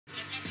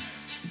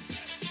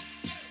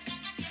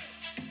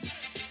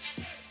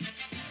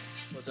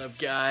What's up,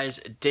 guys?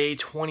 Day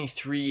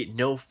 23,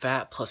 no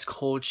fat plus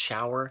cold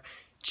shower.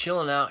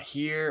 Chilling out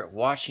here,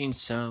 watching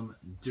some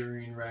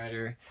During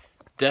Rider.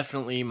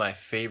 Definitely my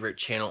favorite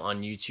channel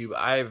on YouTube.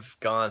 I've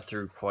gone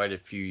through quite a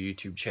few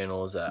YouTube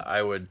channels that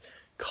I would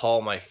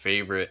call my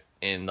favorite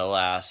in the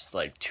last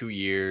like 2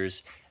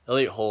 years.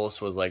 Elliot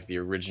Holst was like the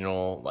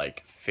original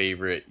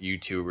favorite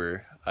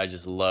YouTuber. I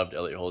just loved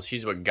Elliot Holst.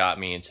 He's what got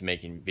me into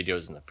making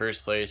videos in the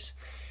first place.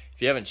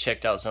 If you haven't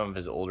checked out some of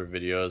his older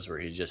videos where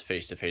he's just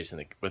face to face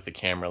with the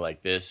camera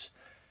like this,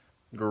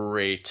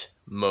 great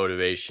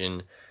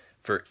motivation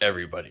for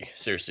everybody.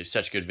 Seriously,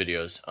 such good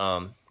videos.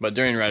 But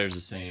During Rider's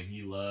the same.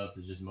 He loves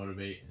to just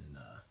motivate and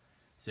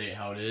say it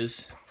how it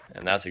is,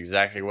 and that's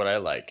exactly what I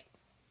like.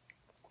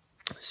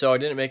 So I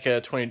didn't make a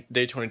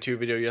day 22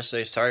 video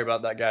yesterday. Sorry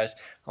about that, guys.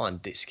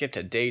 Skip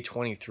to day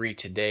 23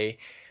 today.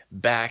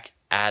 Back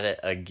at it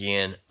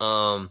again.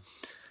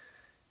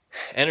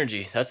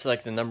 Energy. That's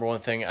like the number one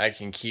thing I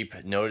can keep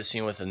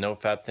noticing with the no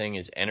FAP thing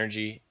is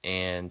energy,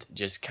 and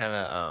just kind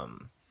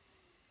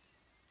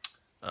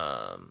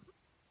of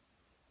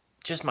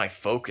just my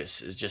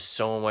focus is just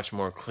so much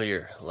more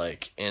clear.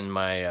 Like in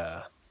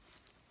my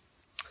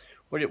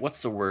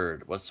what's the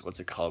word? What's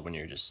it called when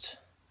you're just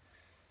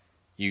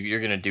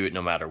you're gonna do it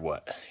no matter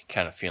what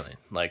kind of feeling?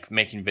 Like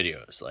making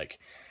videos. Like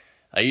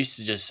I used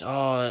to just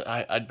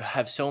I'd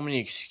have so many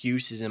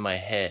excuses in my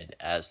head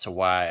as to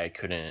why I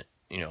couldn't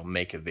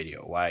make a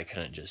video, why I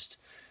couldn't just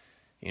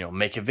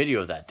make a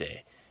video that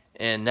day.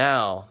 And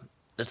now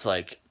it's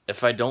like,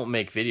 if I don't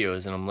make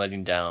videos, and I'm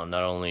letting down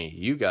not only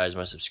you guys,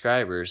 my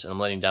subscribers, and I'm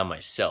letting down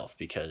myself,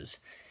 because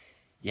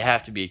you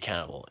have to be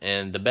accountable.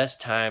 And the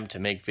best time to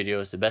make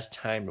videos, the best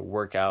time to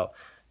work out,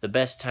 the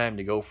best time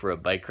to go for a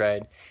bike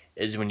ride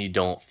is when you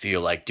don't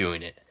feel like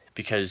doing it,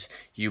 because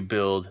you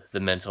build the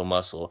mental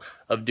muscle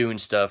of doing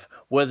stuff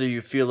whether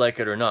you feel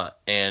like it or not.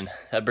 And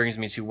that brings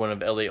me to one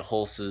of Elliot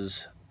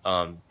Holst's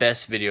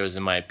best videos,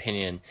 in my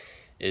opinion,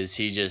 is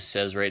he just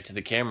says right to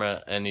the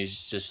camera, and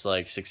he's just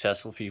like,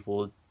 successful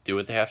people do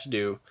what they have to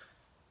do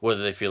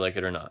whether they feel like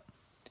it or not.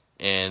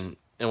 And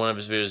in one of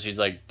his videos he's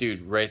like,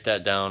 dude, write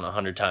that down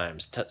 100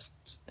 times.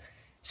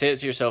 Say it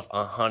to yourself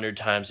 100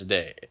 times a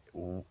day.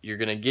 You're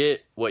gonna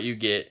get what you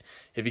get.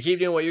 If you keep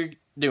doing what you're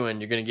doing,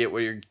 you're gonna get what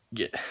you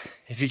get.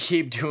 If you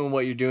keep doing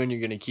what you're doing,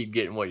 you're gonna keep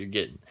getting what you're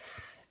getting.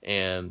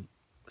 And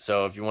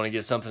so if you want to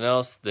get something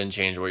else, then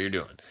change what you're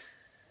doing.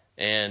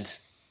 And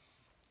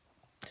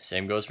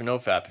same goes for no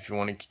FAP. If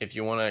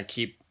you want to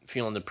keep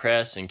feeling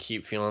depressed and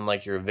keep feeling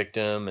like you're a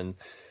victim, and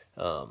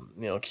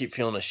keep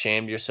feeling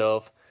ashamed of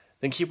yourself,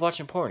 then keep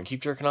watching porn,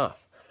 keep jerking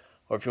off.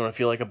 Or if you want to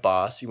feel like a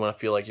boss, you want to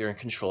feel like you're in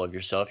control of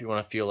yourself, you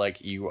want to feel like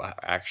you are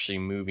actually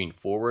moving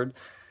forward,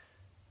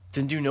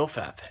 then do no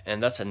FAP.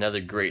 And that's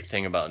another great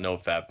thing about no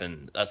FAP,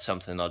 and that's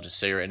something I'll just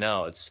say right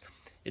now. It's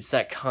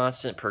that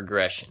constant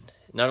progression.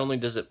 Not only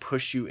does it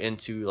push you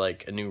into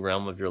like a new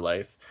realm of your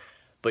life,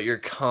 but you're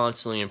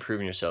constantly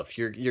improving yourself.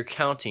 You're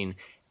counting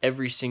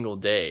every single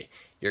day.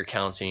 You're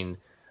counting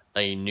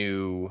a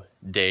new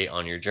day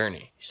on your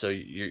journey. So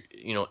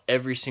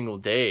every single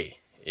day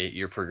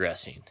you're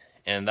progressing,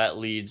 and that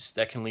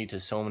can lead to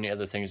so many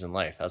other things in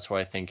life. That's why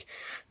I think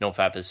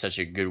NoFap is such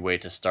a good way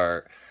to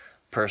start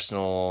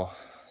personal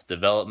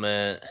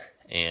development,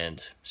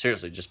 and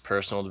seriously, just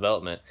personal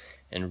development,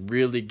 and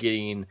really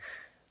getting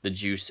the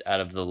juice out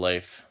of the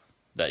life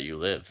that you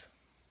live.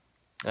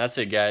 That's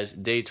it, guys.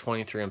 Day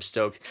 23. I'm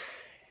stoked.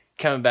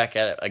 Coming back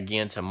at it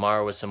again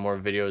tomorrow with some more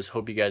videos.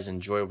 Hope you guys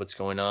enjoy what's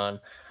going on.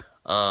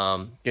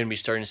 Gonna be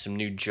starting some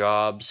new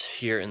jobs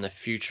here in the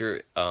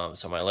future,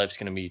 so my life's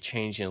gonna be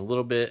changing a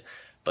little bit,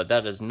 but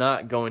that is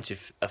not going to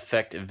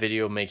affect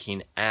video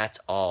making at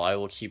all. I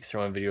will keep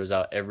throwing videos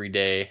out every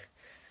day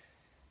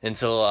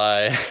until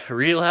I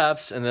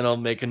relapse, and then I'll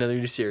make another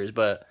new series,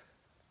 but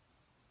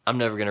I'm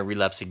never gonna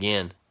relapse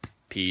again.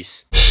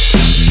 Peace.